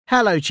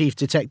Hello, Chief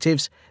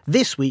Detectives.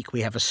 This week we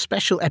have a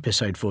special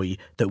episode for you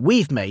that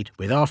we've made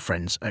with our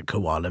friends at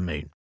Koala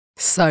Moon.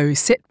 So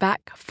sit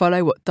back,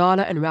 follow what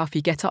Darla and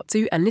Ralphie get up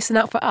to and listen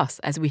out for us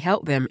as we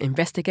help them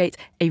investigate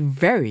a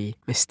very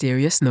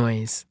mysterious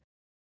noise.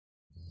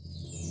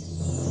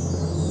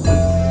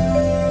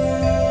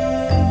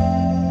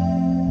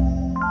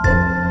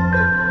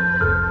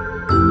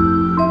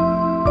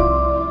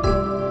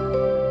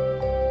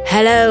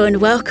 Hello and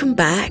welcome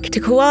back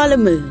to Koala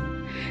Moon,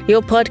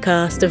 your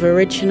podcast of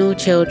original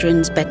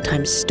children's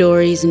bedtime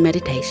stories and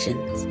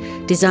meditations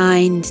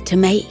designed to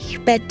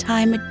make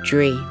bedtime a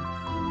dream.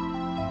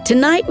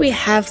 Tonight we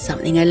have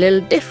something a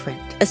little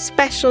different, a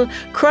special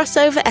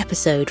crossover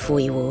episode for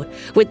you all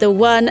with the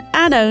one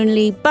and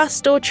only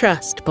Bust or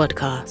Trust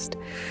podcast.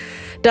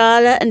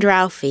 Darla and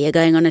Ralphie are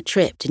going on a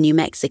trip to New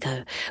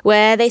Mexico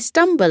where they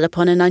stumble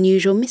upon an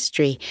unusual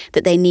mystery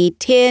that they need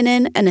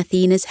Tiernan and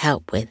Athena's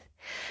help with.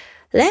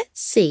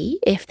 Let's see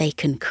if they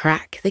can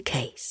crack the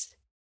case.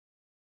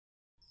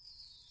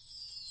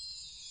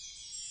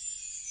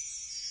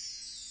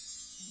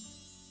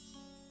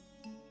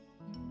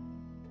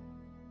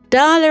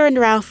 Darla and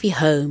Ralphie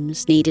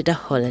Holmes needed a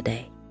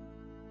holiday.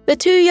 The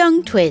two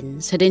young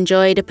twins had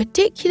enjoyed a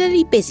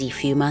particularly busy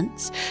few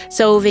months,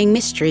 solving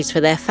mysteries for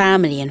their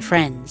family and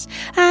friends,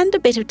 and a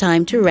bit of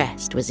time to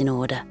rest was in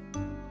order.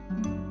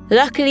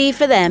 Luckily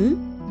for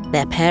them,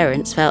 their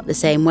parents felt the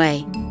same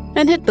way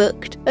and had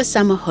booked a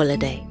summer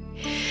holiday.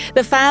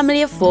 The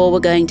family of four were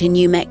going to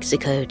New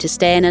Mexico to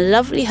stay in a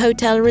lovely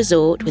hotel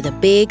resort with a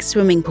big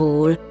swimming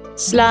pool,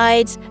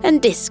 slides and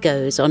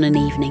discos on an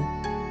evening.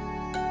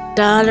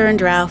 Darla and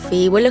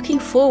Ralphie were looking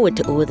forward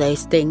to all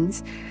those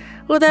things,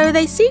 although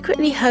they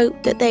secretly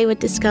hoped that they would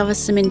discover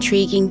some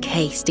intriguing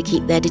case to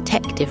keep their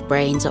detective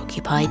brains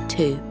occupied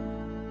too.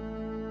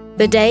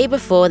 The day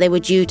before they were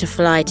due to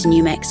fly to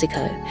New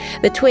Mexico,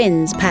 the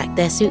twins packed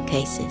their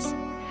suitcases.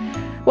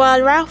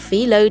 While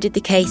Ralphie loaded the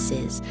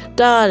cases,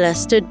 Darla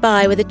stood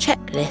by with a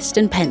checklist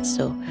and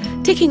pencil,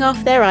 ticking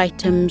off their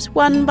items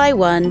one by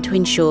one to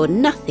ensure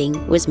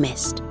nothing was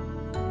missed.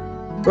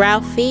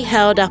 Ralphie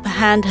held up a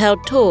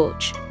handheld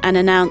torch and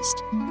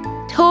announced,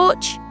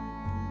 "Torch!"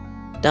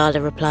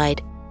 Darla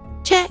replied,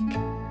 "Check,"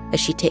 as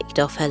she ticked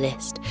off her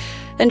list,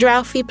 and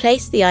Ralphie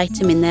placed the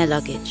item in their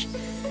luggage.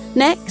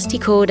 Next, he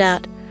called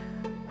out,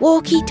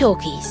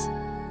 "Walkie-talkies."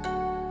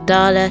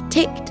 Darla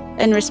ticked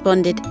and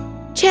responded,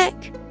 "Check,"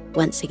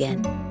 once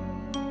again.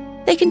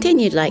 They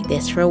continued like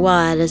this for a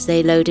while as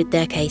they loaded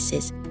their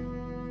cases.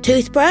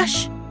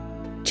 "Toothbrush?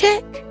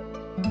 Check.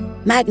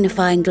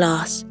 Magnifying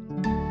glass?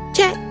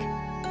 Check.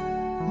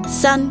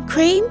 Sun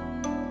cream?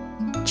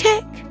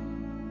 Check.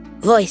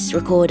 Voice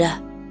recorder?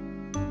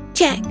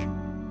 Check."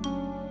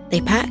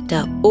 They packed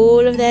up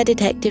all of their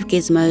detective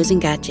gizmos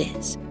and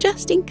gadgets,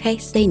 just in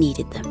case they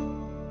needed them.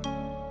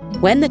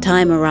 When the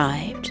time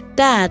arrived,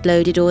 Dad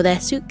loaded all their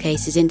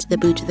suitcases into the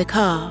boot of the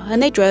car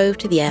and they drove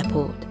to the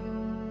airport.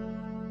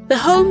 The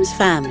Holmes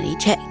family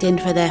checked in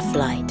for their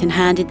flight and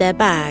handed their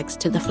bags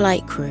to the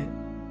flight crew.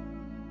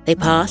 They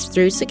passed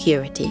through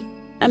security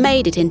and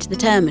made it into the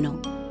terminal.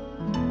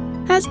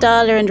 As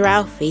Darla and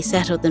Ralphie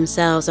settled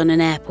themselves on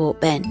an airport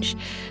bench,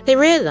 they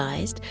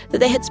realised that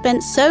they had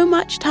spent so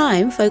much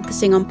time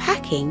focusing on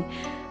packing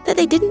that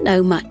they didn't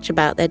know much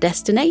about their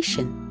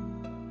destination.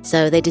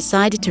 So they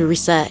decided to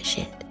research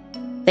it.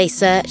 They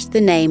searched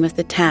the name of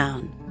the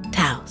town,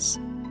 Taos.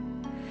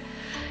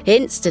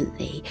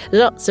 Instantly,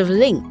 lots of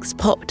links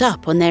popped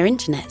up on their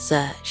internet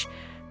search.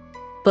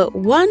 But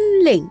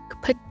one link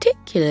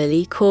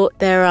particularly caught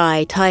their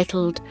eye,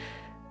 titled,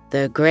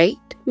 "The Great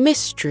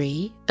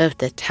Mystery of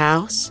the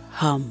Taos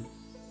Hum."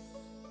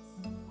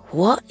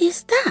 "What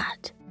is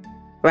that?"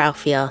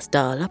 Ralphie asked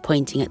Darla,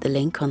 pointing at the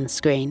link on the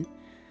screen.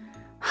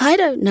 "I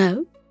don't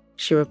know,"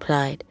 she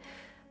replied,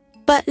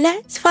 "but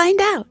let's find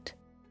out."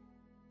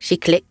 She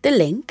clicked the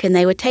link and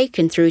they were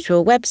taken through to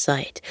a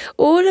website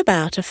all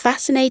about a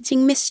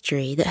fascinating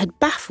mystery that had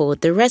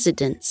baffled the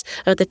residents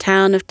of the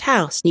town of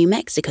Taos, New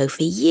Mexico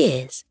for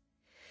years.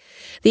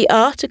 The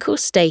article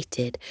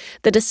stated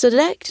that a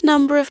select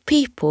number of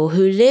people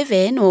who live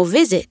in or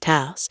visit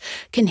Taos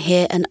can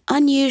hear an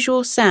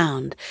unusual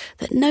sound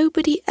that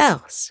nobody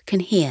else can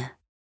hear.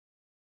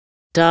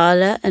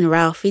 Darla and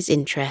Ralphie's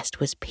interest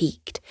was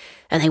piqued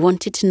and they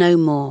wanted to know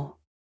more.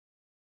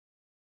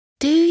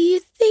 "Do you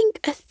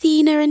think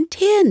Athena and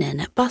Tiernan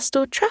at Bust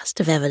or Trust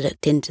have ever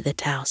looked into the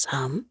Taos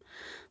hum?"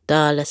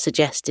 Darla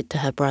suggested to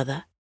her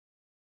brother.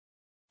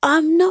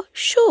 "I'm not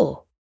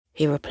sure,"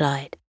 he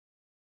replied.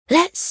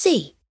 "Let's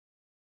see."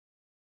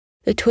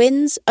 The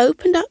twins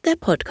opened up their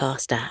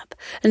podcast app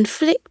and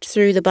flicked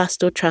through the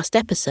Bust or Trust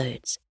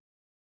episodes.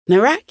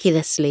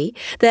 Miraculously,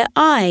 their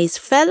eyes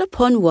fell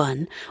upon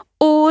one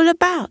all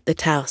about the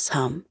Taos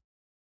hum.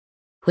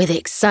 With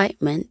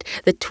excitement,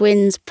 the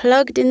twins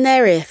plugged in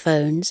their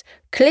earphones,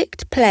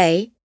 clicked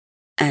play,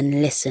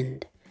 and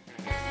listened.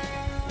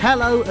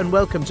 Hello and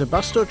welcome to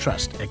Bust or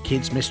Trust, a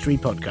kids' mystery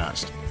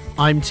podcast.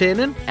 I'm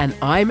Tiernan. And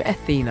I'm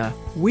Athena.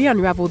 We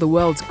unravel the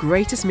world's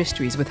greatest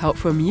mysteries with help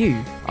from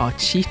you, our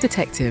chief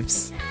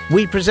detectives.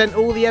 We present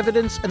all the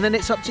evidence and then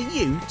it's up to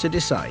you to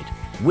decide.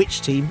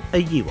 Which team are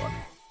you on?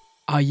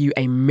 Are you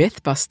a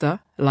mythbuster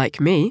like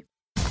me?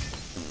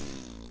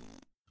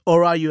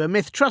 Or are you a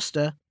myth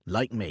truster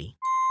like me?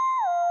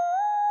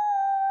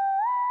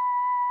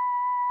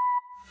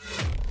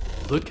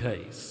 The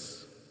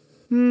case.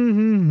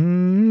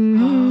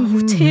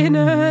 Oh,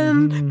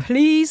 Tiernan,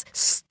 please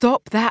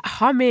stop that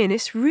humming.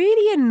 It's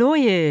really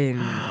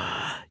annoying.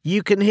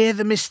 You can hear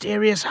the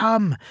mysterious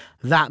hum.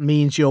 That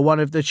means you're one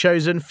of the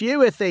chosen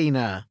few,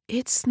 Athena.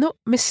 It's not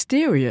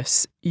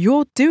mysterious.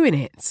 You're doing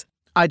it.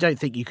 I don't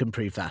think you can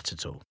prove that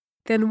at all.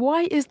 Then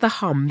why is the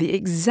hum the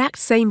exact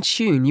same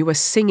tune you were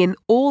singing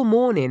all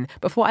morning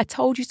before I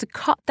told you to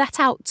cut that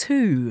out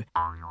too?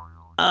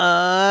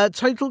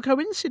 Total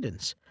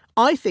coincidence.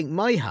 I think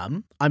my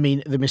hum,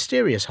 the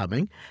mysterious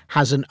humming,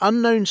 has an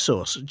unknown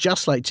source,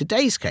 just like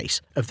today's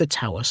case of the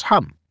Taos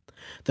hum.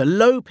 The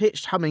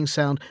low-pitched humming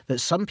sound that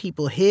some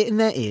people hear in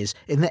their ears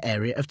in the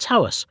area of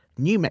Taos,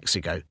 New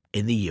Mexico,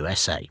 in the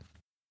USA.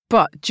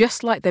 But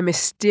just like the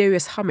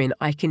mysterious humming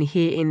I can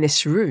hear in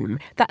this room,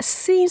 that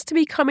seems to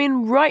be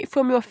coming right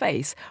from your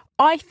face,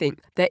 I think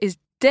there is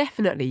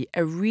definitely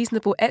a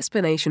reasonable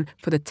explanation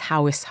for the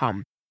Taos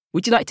hum.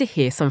 Would you like to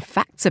hear some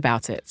facts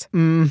about it?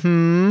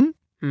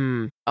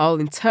 I'll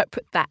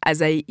interpret that as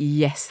a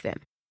yes then.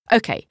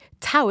 Okay,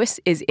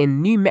 Taos is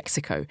in New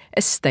Mexico,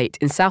 a state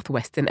in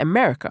southwestern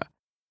America.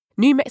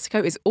 New Mexico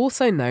is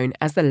also known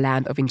as the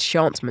land of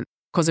enchantment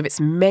because of its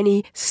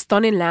many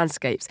stunning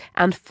landscapes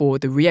and for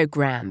the Rio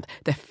Grande,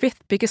 the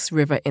fifth biggest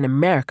river in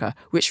America,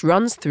 which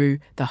runs through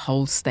the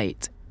whole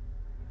state.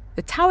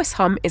 The Taos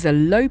hum is a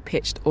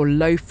low-pitched or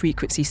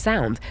low-frequency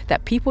sound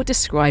that people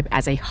describe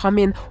as a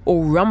humming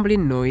or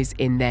rumbling noise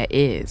in their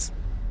ears.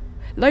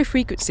 Low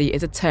frequency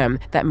is a term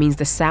that means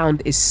the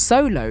sound is so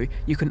low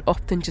you can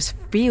often just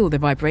feel the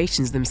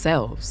vibrations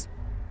themselves.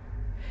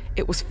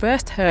 It was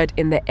first heard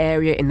in the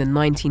area in the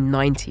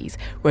 1990s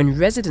when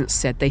residents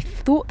said they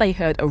thought they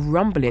heard a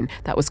rumbling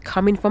that was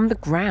coming from the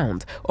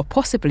ground or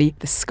possibly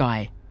the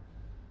sky.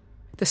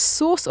 The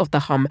source of the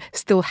hum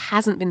still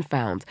hasn't been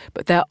found,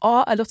 but there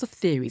are a lot of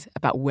theories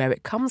about where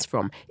it comes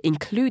from,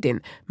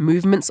 including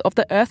movements of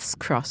the Earth's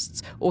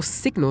crusts or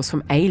signals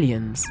from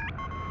aliens.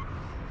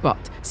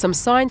 But some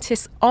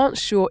scientists aren't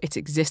sure it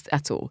exists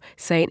at all,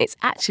 saying it's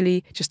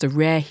actually just a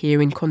rare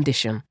hearing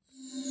condition.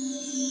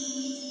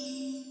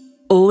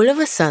 All of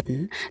a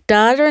sudden,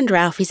 Darla and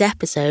Ralphie's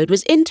episode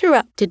was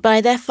interrupted by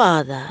their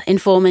father,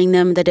 informing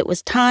them that it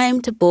was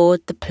time to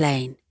board the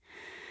plane.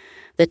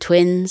 The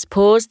twins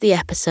paused the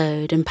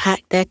episode and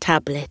packed their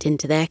tablet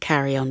into their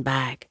carry-on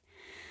bag.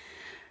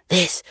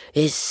 "This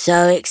is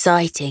so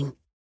exciting,"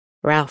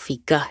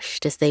 Ralphie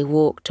gushed as they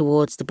walked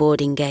towards the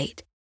boarding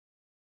gate.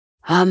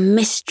 "A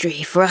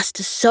mystery for us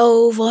to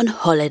solve on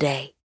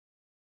holiday."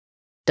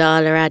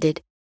 Darla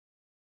added,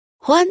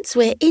 "Once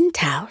we're in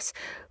Taos,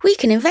 we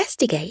can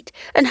investigate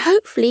and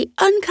hopefully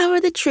uncover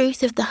the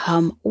truth of the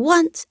hum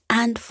once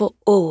and for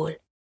all."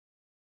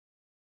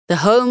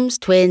 The Holmes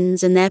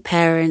twins and their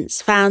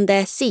parents found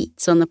their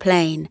seats on the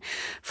plane,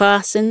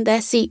 fastened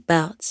their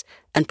seatbelts,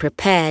 and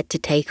prepared to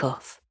take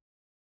off.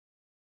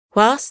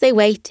 Whilst they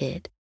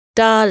waited,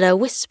 Darla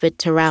whispered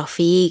to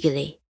Ralphie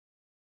eagerly,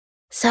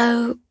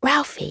 "So,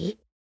 Ralphie,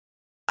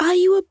 are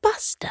you a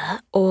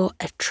buster or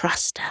a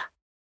truster?"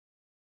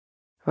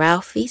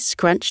 Ralphie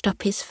scrunched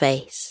up his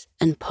face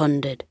and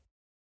pondered.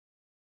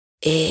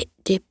 "It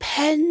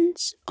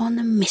depends on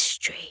the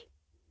mystery,"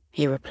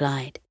 he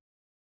replied.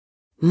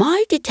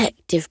 "My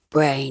detective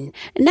brain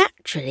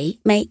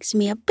naturally makes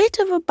me a bit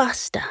of a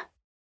buster,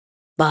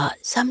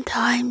 but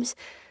sometimes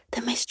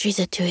the mysteries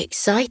are too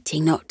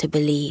exciting not to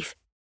believe."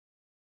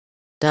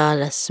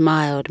 Darla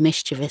smiled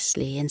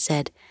mischievously and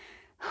said,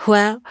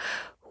 "Well,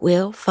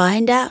 we'll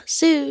find out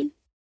soon."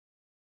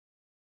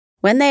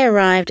 When they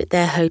arrived at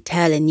their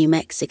hotel in New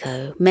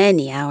Mexico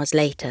many hours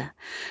later,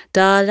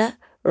 Darla,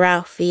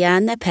 Ralphie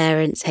and their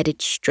parents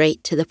headed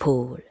straight to the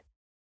pool.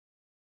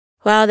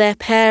 While their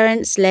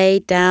parents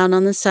laid down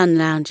on the sun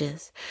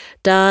loungers,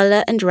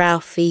 Darla and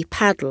Ralphie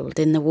paddled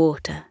in the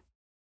water.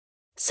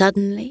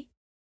 Suddenly,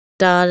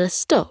 Darla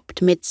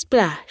stopped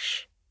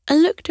mid-splash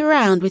and looked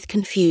around with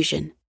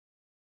confusion.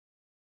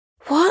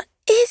 "What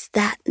is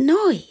that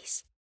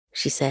noise?"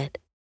 she said.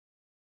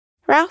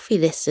 Ralphie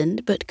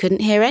listened but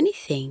couldn't hear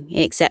anything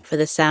except for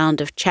the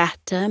sound of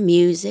chatter,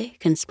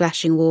 music and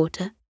splashing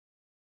water.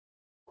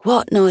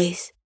 "What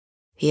noise?"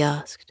 he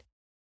asked.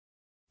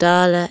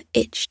 Darla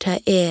itched her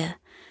ear.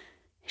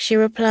 She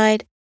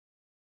replied,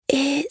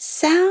 "It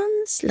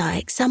sounds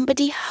like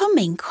somebody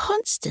humming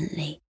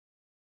constantly,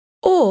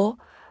 or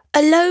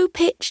a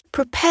low-pitched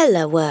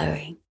propeller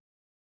whirring."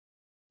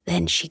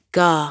 Then she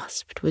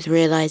gasped with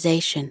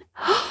realization.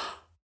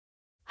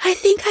 "I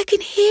think I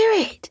can hear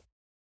it.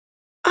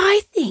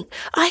 I think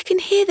I can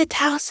hear the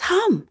Taos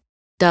hum,"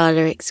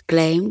 Darla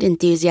exclaimed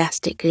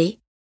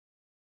enthusiastically.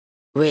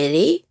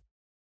 "Really?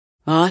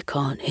 I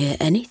can't hear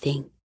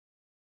anything,"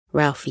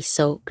 Ralphie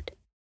sulked.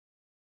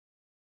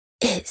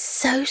 It's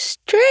so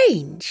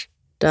strange,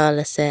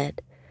 Darla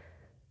said.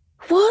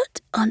 What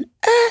on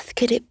earth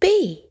could it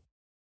be?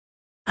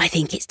 I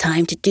think it's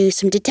time to do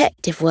some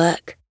detective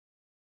work.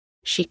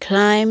 She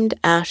climbed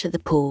out of the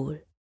pool.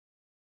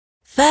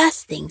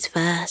 First things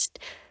first,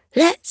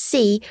 let's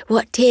see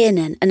what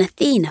Tiernan and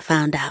Athena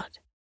found out.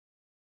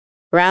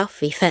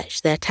 Ralphie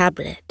fetched their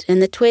tablet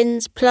and the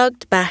twins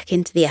plugged back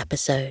into the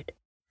episode.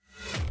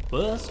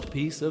 First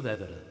piece of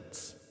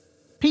evidence.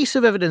 Piece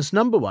of evidence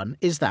number 1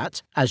 is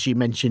that, as you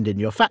mentioned in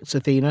your facts,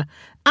 Athena,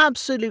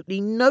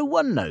 absolutely no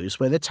one knows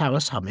where the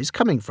Taos hum is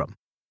coming from.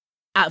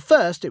 At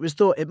first, it was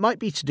thought it might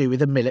be to do with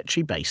a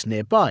military base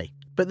nearby,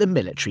 but the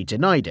military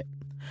denied it.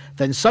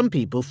 Then some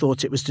people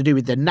thought it was to do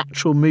with the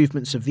natural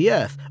movements of the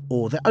Earth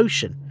or the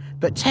ocean,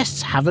 but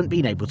tests haven't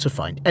been able to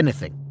find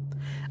anything.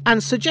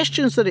 And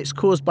suggestions that it's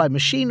caused by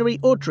machinery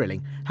or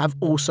drilling have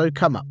also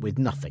come up with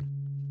nothing.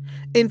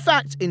 In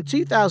fact, in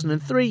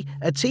 2003,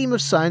 a team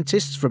of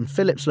scientists from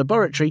Phillips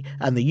Laboratory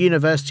and the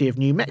University of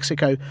New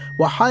Mexico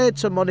were hired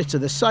to monitor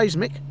the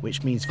seismic,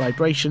 which means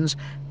vibrations,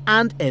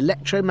 and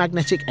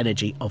electromagnetic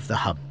energy of the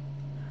hum.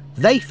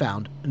 They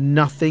found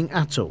nothing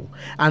at all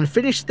and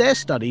finished their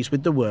studies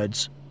with the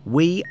words,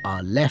 "We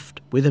are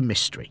left with a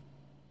mystery."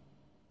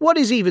 What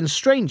is even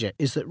stranger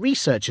is that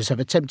researchers have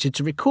attempted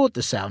to record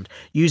the sound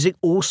using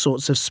all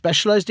sorts of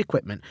specialised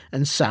equipment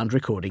and sound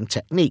recording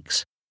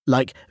techniques,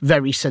 like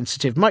very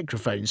sensitive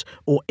microphones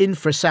or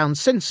infrasound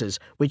sensors,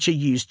 which are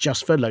used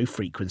just for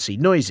low-frequency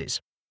noises.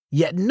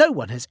 Yet no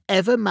one has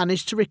ever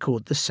managed to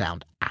record the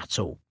sound at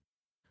all.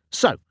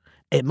 So,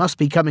 it must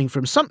be coming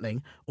from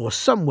something or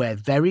somewhere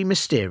very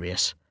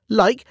mysterious,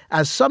 like,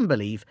 as some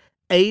believe,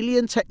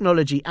 alien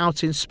technology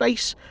out in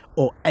space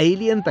or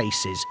alien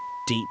bases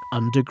deep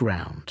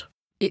underground.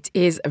 It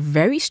is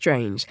very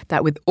strange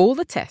that with all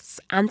the tests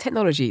and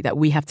technology that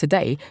we have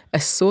today, a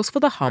source for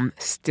the hum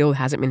still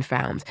hasn't been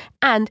found,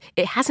 and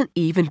it hasn't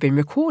even been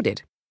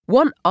recorded.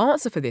 One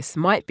answer for this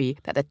might be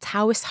that the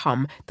Taos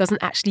hum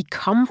doesn't actually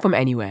come from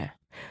anywhere.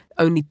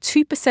 Only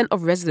 2%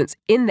 of residents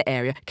in the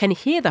area can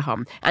hear the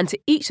hum, and to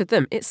each of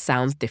them it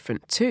sounds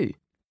different too.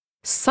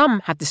 Some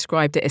have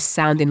described it as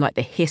sounding like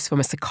the hiss from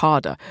a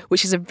cicada,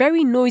 which is a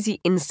very noisy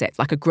insect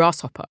like a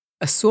grasshopper,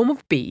 a swarm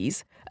of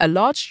bees, a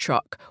large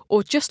truck,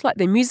 or just like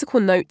the musical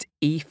note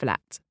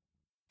E-flat.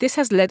 This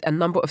has led a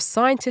number of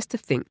scientists to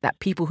think that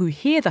people who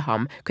hear the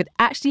hum could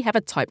actually have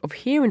a type of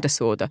hearing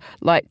disorder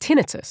like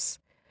tinnitus.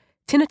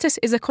 Tinnitus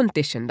is a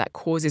condition that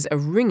causes a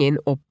ringing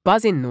or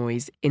buzzing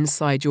noise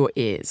inside your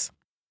ears.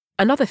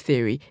 Another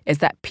theory is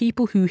that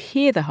people who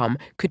hear the hum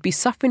could be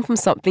suffering from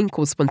something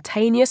called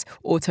spontaneous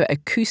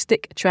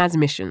autoacoustic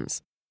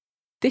transmissions.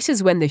 This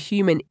is when the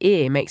human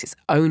ear makes its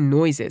own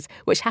noises,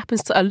 which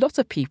happens to a lot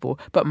of people,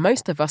 but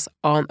most of us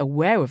aren't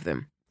aware of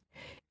them.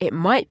 It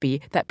might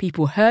be that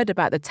people heard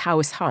about the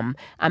Taos hum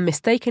and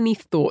mistakenly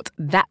thought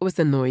that was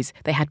the noise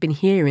they had been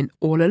hearing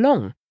all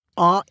along.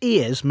 Our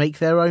ears make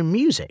their own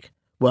music.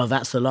 Well,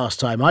 that's the last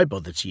time I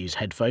bothered to use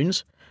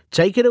headphones.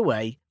 Take it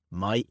away,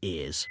 my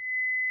ears.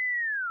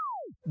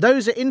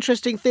 Those are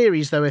interesting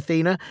theories though,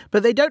 Athena,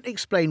 but they don't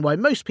explain why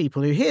most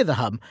people who hear the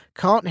hum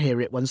can't hear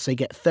it once they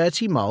get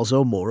 30 miles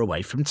or more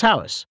away from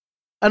Taos.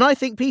 And I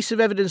think piece of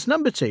evidence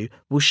number 2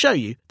 will show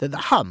you that the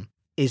hum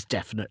is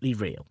definitely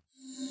real.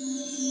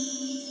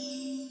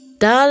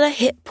 Darla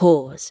hit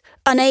pause,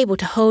 unable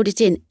to hold it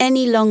in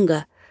any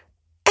longer.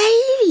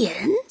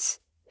 Aliens?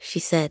 She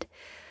said.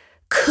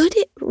 Could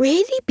it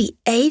really be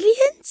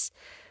aliens?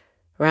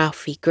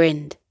 Ralphie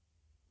grinned.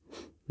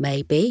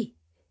 Maybe,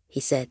 he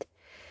said.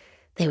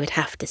 They would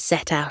have to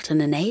set out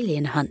on an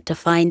alien hunt to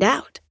find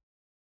out.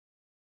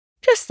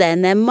 Just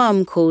then their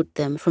mum called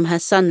them from her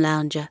sun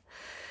lounger.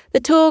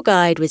 The tour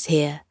guide was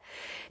here.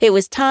 It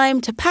was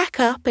time to pack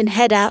up and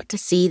head out to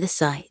see the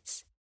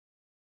sights.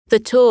 The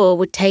tour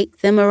would take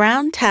them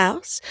around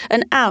Taos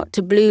and out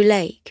to Blue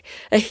Lake,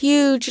 a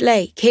huge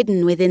lake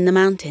hidden within the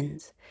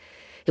mountains.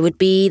 It would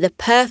be the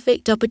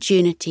perfect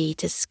opportunity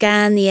to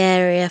scan the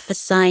area for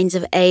signs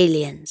of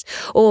aliens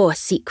or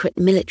secret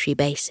military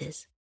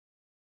bases.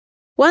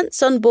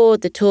 Once on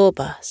board the tour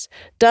bus,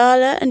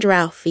 Darla and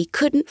Ralphie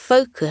couldn't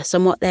focus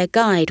on what their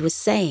guide was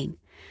saying.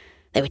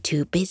 They were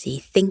too busy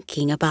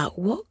thinking about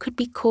what could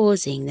be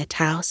causing the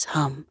Taos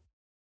hum.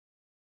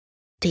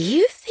 Do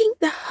you think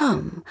the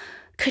hum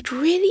could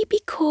really be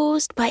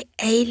caused by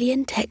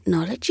alien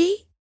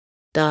technology?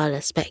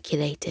 Darla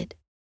speculated.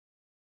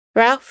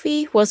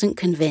 Ralphie wasn't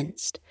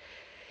convinced.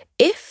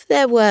 If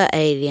there were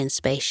alien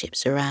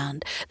spaceships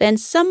around, then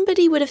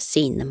somebody would have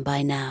seen them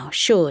by now,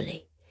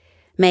 surely.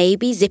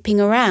 Maybe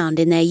zipping around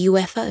in their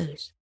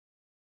UFOs.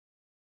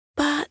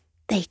 But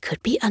they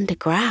could be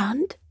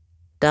underground,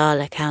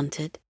 Darla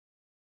countered.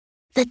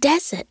 The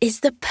desert is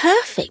the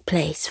perfect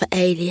place for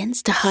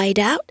aliens to hide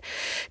out.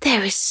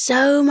 There is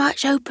so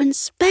much open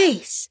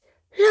space.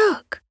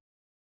 Look.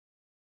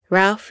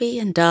 Ralphie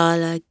and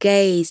Darla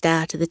gazed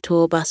out of the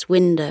tour bus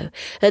window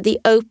at the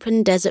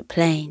open desert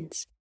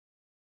plains.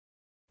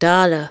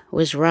 Darla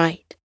was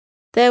right.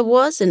 There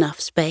was enough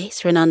space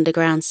for an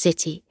underground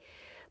city.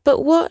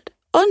 But what,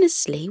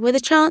 honestly, were the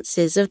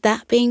chances of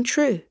that being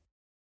true?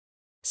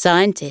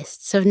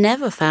 Scientists have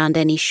never found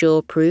any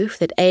sure proof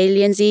that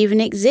aliens even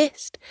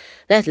exist,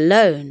 let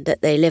alone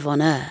that they live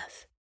on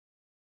Earth.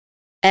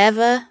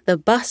 Ever the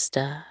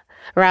buster,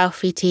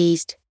 Ralphie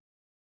teased,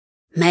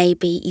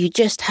 "Maybe you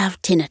just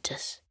have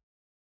tinnitus."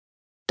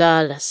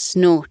 Darla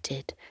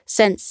snorted,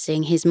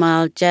 sensing his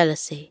mild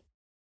jealousy.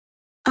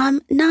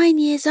 "I'm 9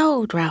 years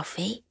old,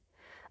 Ralphie.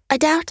 I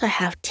doubt I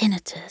have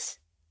tinnitus,"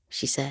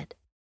 she said.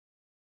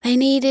 They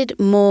needed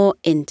more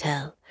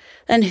intel,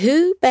 and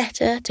who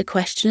better to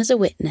question as a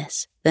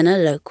witness than a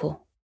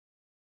local?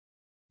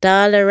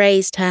 Darla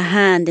raised her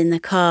hand in the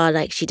car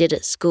like she did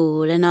at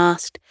school and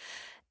asked,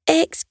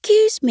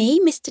 "Excuse me,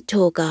 Mr.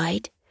 Tour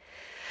Guide,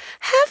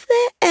 have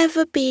there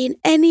ever been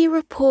any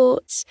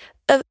reports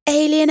of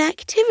alien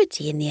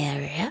activity in the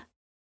area?"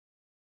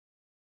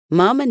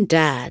 Mum and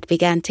Dad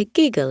began to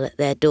giggle at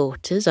their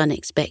daughter's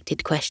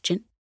unexpected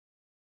question.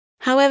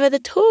 However, the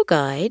tour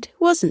guide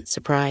wasn't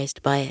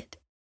surprised by it.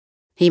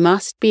 He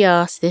must be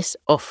asked this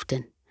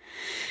often.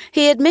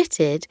 He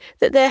admitted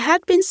that there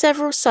had been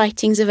several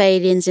sightings of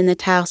aliens in the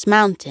Taos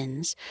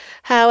Mountains.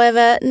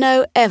 However,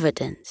 no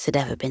evidence had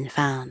ever been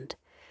found.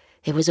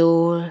 It was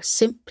all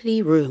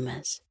simply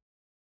rumours.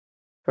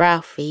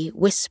 Ralphie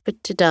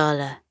whispered to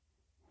Darla,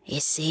 "You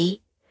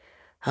see,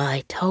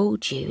 I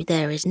told you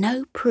there is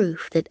no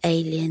proof that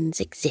aliens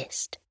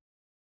exist."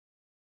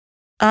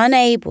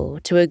 Unable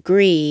to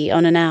agree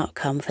on an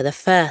outcome for the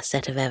first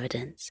set of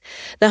evidence,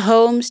 the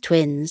Holmes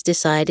twins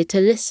decided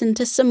to listen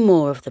to some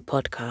more of the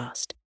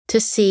podcast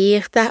to see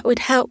if that would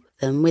help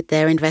them with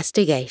their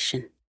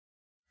investigation.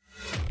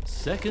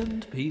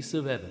 Second piece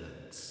of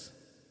evidence.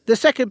 The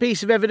second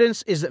piece of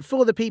evidence is that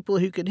for the people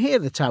who can hear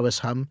the Taos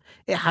hum,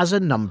 it has a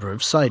number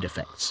of side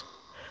effects.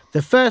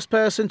 The first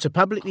person to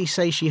publicly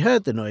say she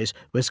heard the noise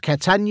was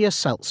Catania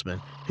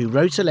Saltzman, who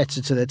wrote a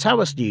letter to the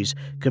Taos News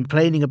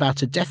complaining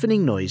about a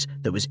deafening noise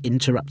that was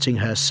interrupting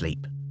her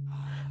sleep.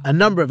 A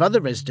number of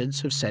other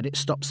residents have said it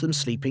stops them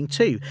sleeping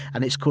too,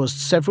 and it's caused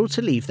several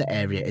to leave the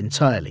area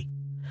entirely.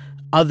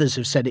 Others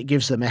have said it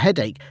gives them a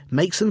headache,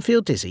 makes them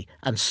feel dizzy,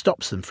 and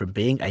stops them from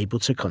being able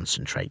to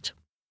concentrate.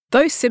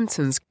 Those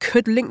symptoms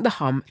could link the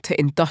hum to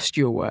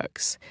industrial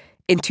works.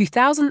 In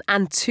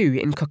 2002,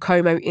 in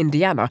Kokomo,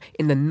 Indiana,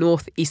 in the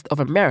northeast of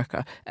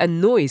America, a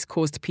noise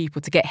caused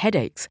people to get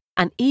headaches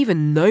and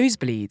even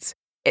nosebleeds.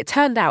 It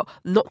turned out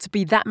not to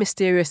be that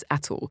mysterious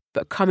at all,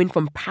 but coming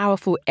from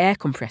powerful air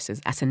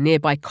compressors at a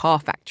nearby car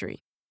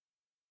factory.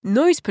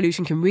 Noise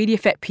pollution can really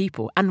affect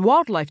people and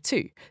wildlife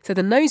too, so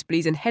the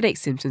nosebleeds and headache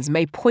symptoms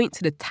may point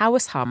to the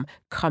Taos hum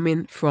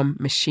coming from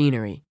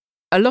machinery.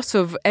 A lot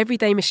of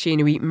everyday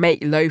machinery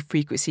make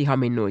low-frequency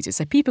humming noises,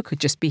 so people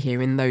could just be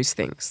hearing those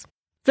things.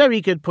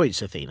 Very good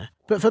points, Athena.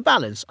 But for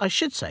balance, I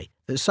should say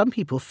that some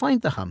people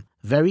find the hum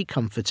very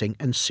comforting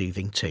and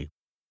soothing too.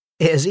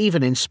 It has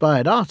even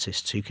inspired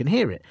artists who can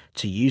hear it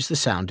to use the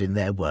sound in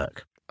their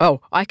work. Oh,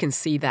 I can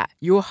see that.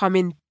 Your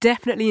humming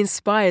definitely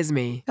inspires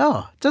me.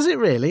 Oh, does it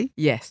really?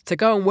 Yes, to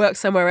go and work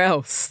somewhere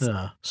else.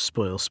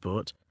 Spoil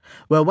sport.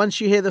 Well, once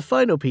you hear the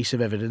final piece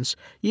of evidence,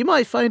 you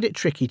might find it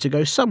tricky to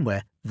go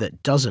somewhere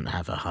that doesn't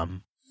have a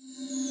hum.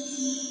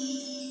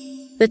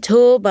 The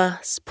tour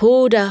bus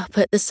pulled up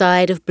at the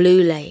side of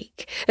Blue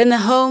Lake, and the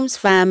Holmes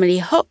family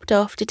hopped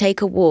off to take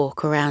a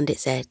walk around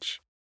its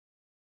edge.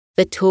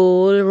 The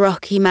tall,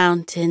 rocky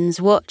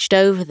mountains watched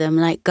over them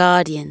like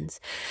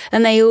guardians,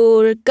 and they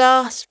all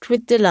gasped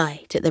with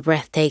delight at the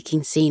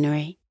breathtaking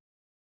scenery.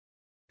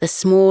 The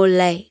small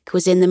lake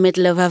was in the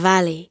middle of a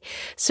valley,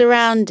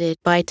 surrounded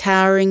by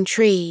towering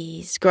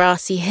trees,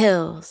 grassy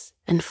hills,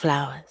 and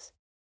flowers.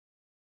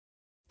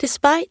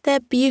 Despite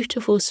their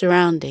beautiful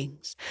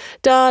surroundings,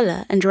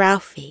 Darla and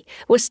Ralphie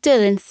were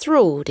still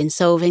enthralled in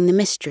solving the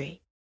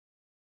mystery.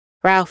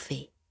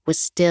 Ralphie was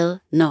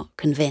still not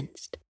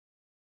convinced.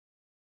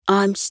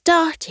 "I'm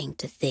starting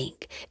to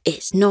think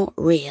it's not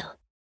real,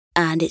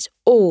 and it's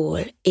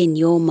all in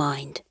your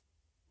mind,"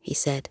 he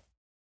said.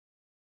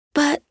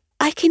 "But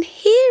I can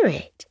hear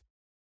it,"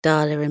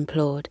 Darla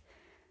implored.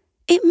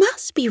 "It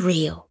must be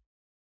real."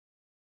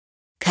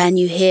 "Can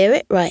you hear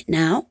it right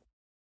now?"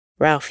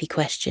 Ralphie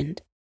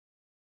questioned.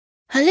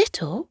 "A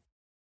little,"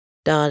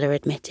 Darla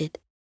admitted.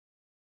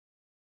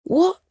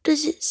 "What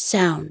does it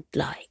sound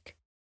like?"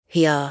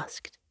 he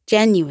asked,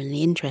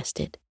 genuinely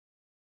interested.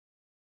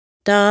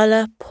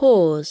 Darla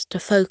paused to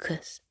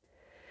focus.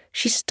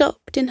 She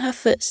stopped in her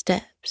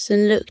footsteps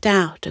and looked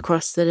out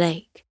across the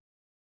lake.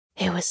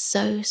 It was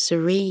so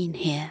serene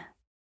here.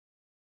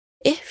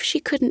 If she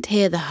couldn't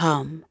hear the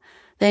hum,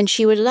 then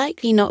she would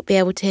likely not be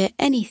able to hear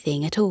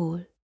anything at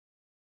all.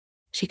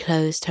 She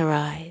closed her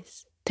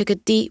eyes, took a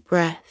deep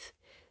breath,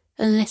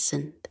 and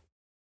listened.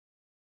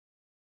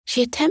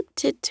 She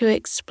attempted to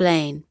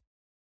explain.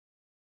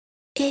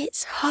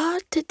 "It's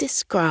hard to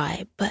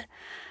describe, but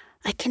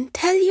I can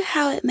tell you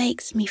how it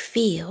makes me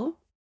feel.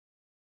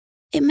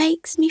 It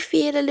makes me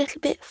feel a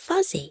little bit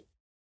fuzzy,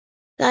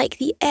 like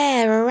the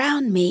air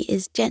around me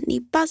is gently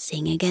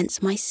buzzing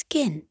against my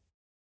skin.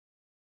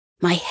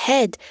 My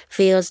head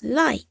feels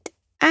light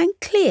and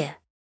clear,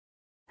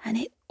 and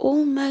it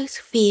almost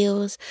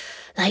feels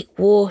like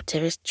water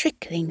is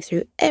trickling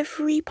through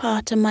every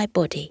part of my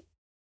body.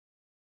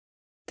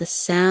 The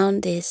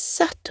sound is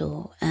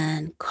subtle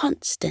and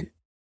constant,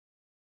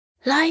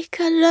 like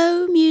a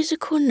low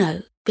musical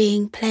note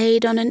being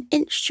played on an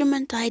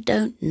instrument I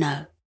don't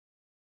know.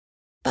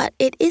 But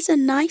it is a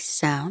nice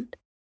sound,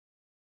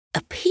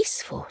 a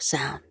peaceful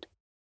sound,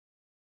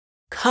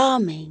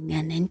 calming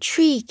and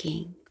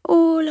intriguing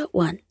all at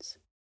once.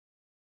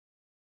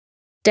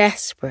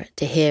 Desperate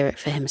to hear it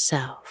for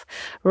himself,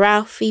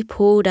 Ralphie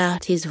pulled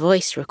out his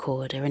voice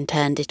recorder and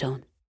turned it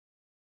on.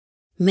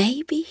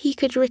 Maybe he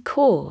could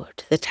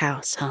record the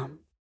Taos hum.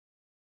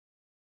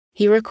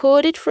 He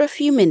recorded for a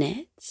few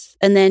minutes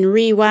and then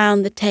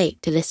rewound the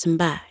tape to listen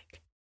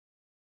back,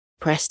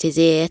 pressed his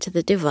ear to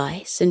the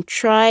device and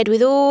tried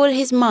with all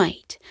his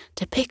might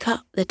to pick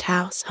up the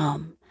Taos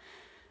hum,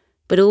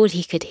 but all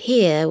he could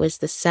hear was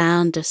the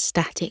sound of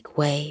static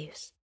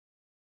waves.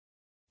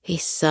 He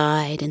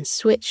sighed and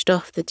switched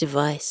off the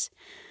device.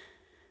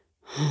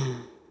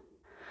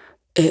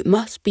 It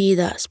must be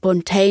that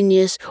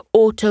spontaneous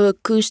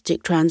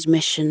auto-acoustic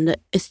transmission that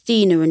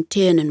Athena and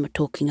Tiernan were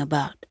talking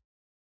about.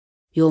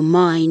 Your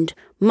mind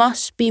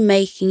must be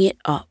making it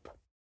up.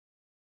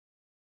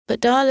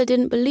 But Darla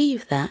didn't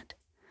believe that.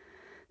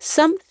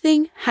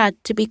 Something had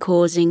to be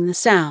causing the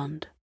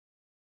sound.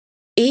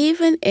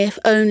 Even if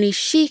only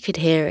she could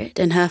hear it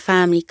and her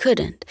family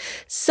couldn't,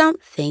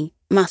 something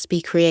must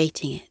be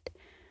creating it.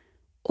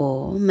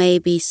 Or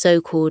maybe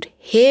so-called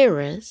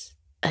hearers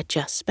are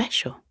just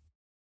special.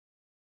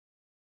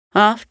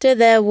 After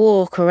their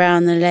walk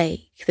around the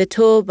lake, the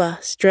tour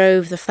bus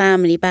drove the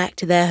family back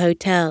to their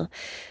hotel,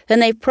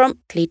 and they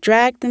promptly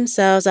dragged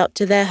themselves up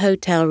to their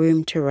hotel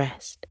room to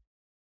rest.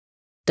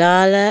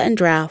 Darla and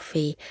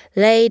Ralphie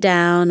lay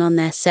down on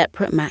their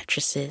separate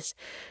mattresses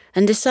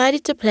and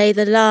decided to play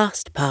the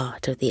last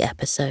part of the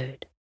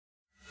episode.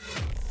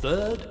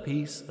 Third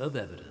piece of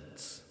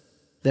evidence.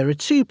 There are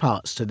two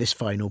parts to this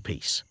final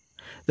piece.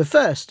 The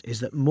first is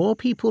that more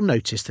people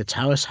notice the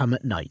Taos hum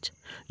at night,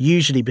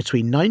 usually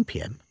between 9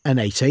 p.m. and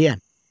 8 a.m,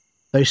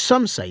 though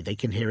some say they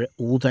can hear it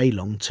all day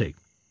long too.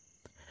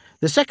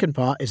 The second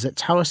part is that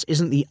Taos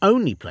isn't the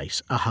only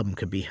place a hum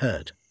can be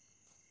heard.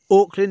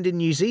 Auckland in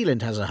New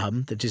Zealand has a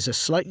hum that is a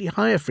slightly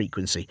higher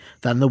frequency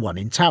than the one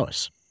in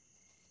Taos.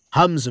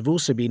 Hums have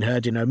also been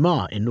heard in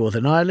Omagh in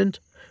Northern Ireland,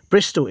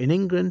 Bristol in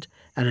England,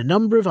 and a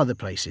number of other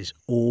places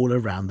all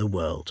around the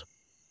world.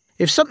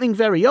 If something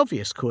very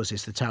obvious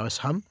causes the Taos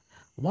hum,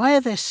 why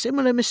are there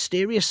similar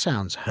mysterious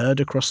sounds heard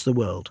across the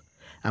world?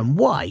 And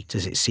why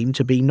does it seem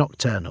to be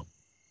nocturnal?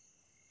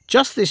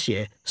 Just this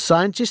year,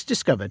 scientists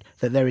discovered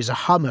that there is a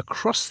hum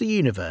across the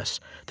universe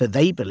that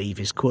they believe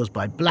is caused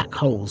by black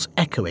holes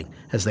echoing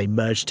as they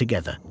merge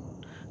together.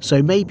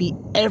 So maybe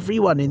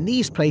everyone in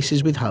these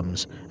places with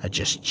hums are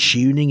just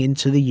tuning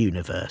into the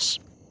universe.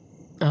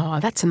 Oh,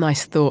 that's a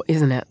nice thought,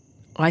 isn't it?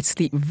 I'd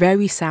sleep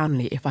very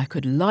soundly if I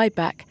could lie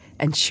back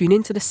and tune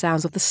into the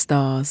sounds of the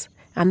stars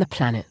and the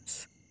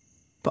planets.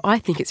 But I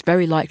think it's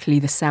very likely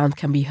the sound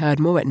can be heard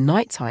more at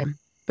night time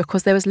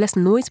because there is less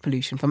noise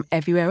pollution from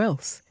everywhere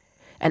else.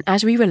 And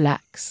as we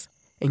relax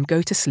and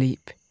go to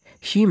sleep,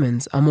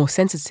 humans are more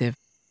sensitive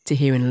to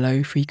hearing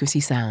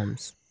low-frequency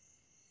sounds.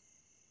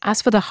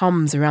 As for the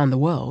hums around the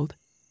world,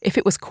 if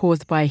it was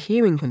caused by a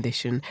hearing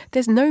condition,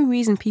 there's no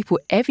reason people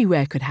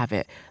everywhere could have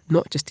it,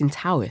 not just in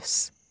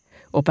Taos.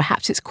 Or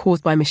perhaps it's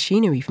caused by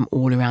machinery from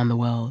all around the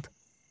world.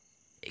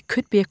 It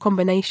could be a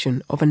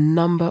combination of a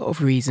number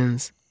of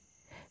reasons.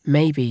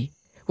 Maybe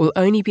we'll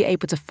only be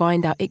able to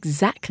find out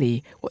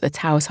exactly what the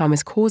Taos hum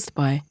is caused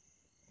by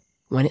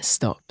when it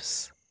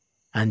stops.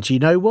 And you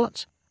know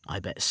what? I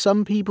bet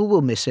some people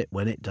will miss it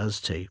when it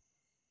does too.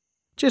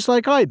 Just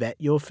like I bet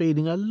you're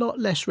feeling a lot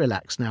less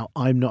relaxed now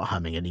I'm not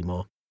humming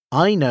anymore.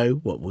 I know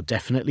what will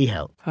definitely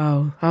help.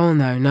 Oh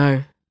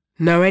no.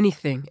 No,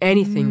 anything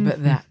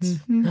but that.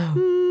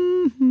 No.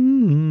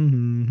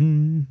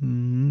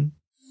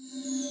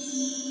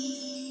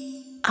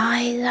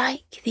 I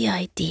like the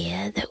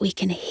idea that we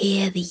can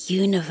hear the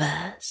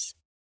universe,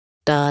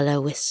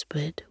 Darla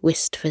whispered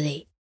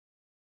wistfully.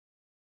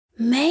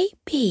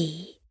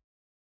 Maybe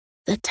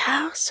the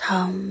Taos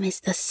hum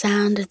is the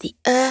sound of the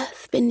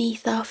earth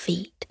beneath our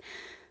feet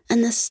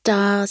and the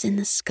stars in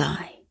the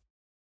sky.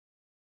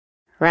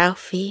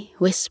 Ralphie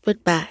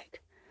whispered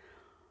back,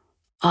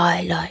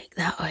 I like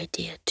that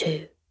idea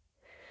too.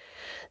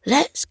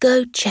 Let's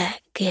go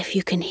check if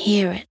you can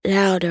hear it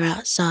louder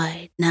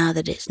outside now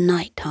that it's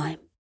night time.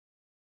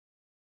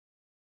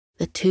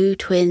 The two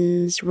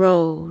twins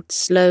rolled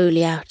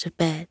slowly out of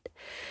bed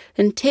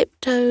and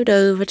tiptoed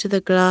over to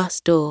the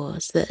glass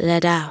doors that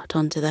led out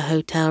onto the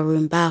hotel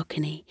room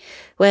balcony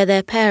where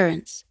their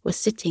parents were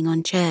sitting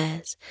on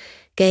chairs,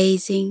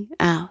 gazing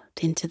out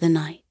into the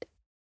night.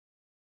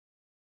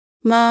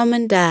 Mum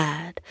and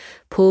Dad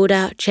pulled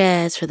out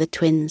chairs for the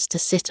twins to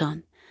sit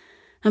on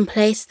and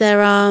placed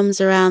their arms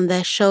around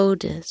their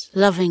shoulders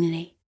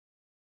lovingly.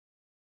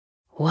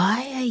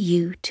 Why are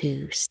you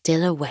two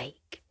still awake?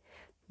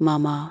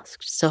 Mum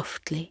asked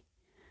softly.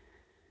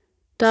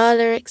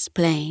 Darla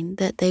explained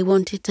that they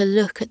wanted to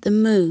look at the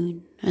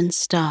moon and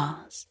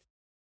stars.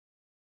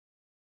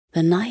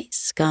 The night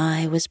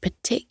sky was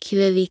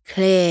particularly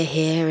clear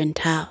here in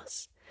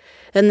Taos,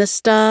 and the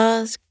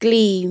stars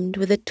gleamed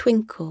with a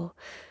twinkle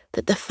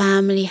that the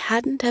family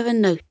hadn't ever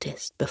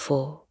noticed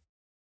before.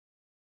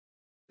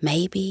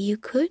 Maybe you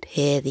could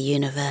hear the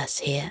universe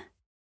here.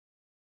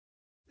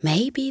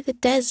 Maybe the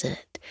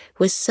desert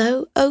was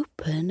so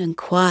open and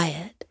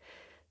quiet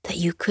that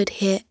you could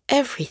hear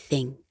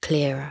everything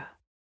clearer.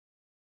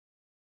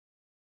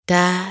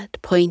 Dad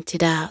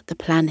pointed out the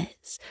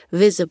planets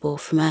visible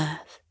from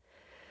Earth,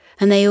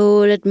 and they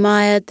all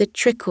admired the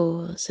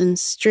trickles and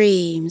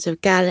streams of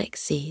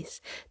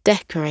galaxies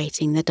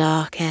decorating the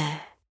dark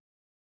air.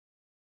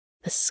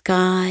 The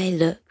sky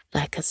looked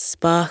like a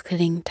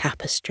sparkling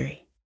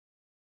tapestry.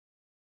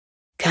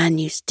 "Can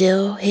you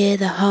still hear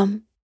the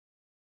hum?"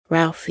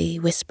 Ralphie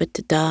whispered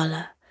to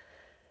Darla,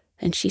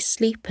 and she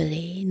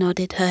sleepily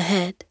nodded her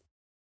head.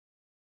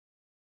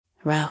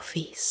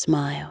 Ralphie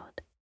smiled.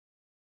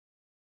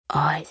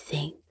 "I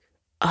think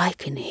I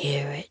can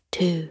hear it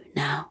too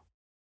now,"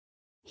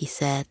 he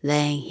said,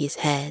 laying his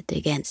head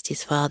against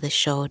his father's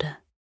shoulder.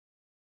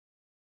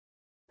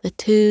 The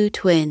two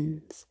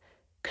twins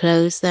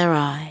closed their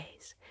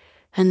eyes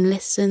and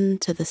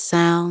listened to the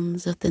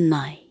sounds of the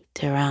night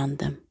around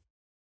them.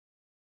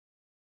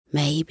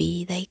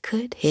 Maybe they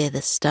could hear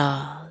the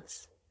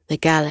stars, the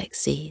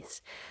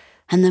galaxies,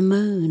 and the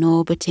moon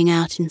orbiting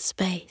out in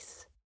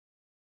space.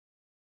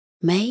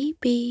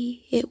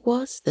 Maybe it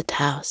was the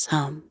Taos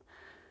hum,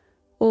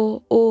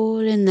 or all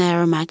in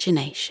their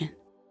imagination.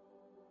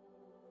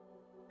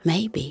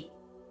 Maybe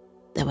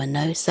there were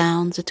no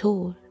sounds at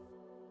all.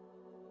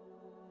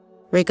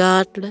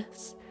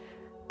 Regardless,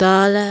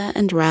 Darla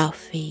and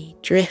Ralphie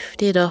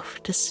drifted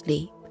off to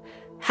sleep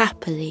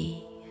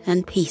happily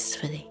and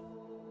peacefully,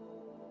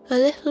 a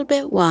little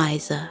bit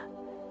wiser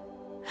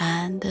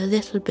and a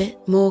little bit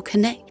more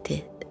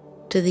connected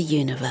to the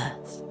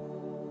universe.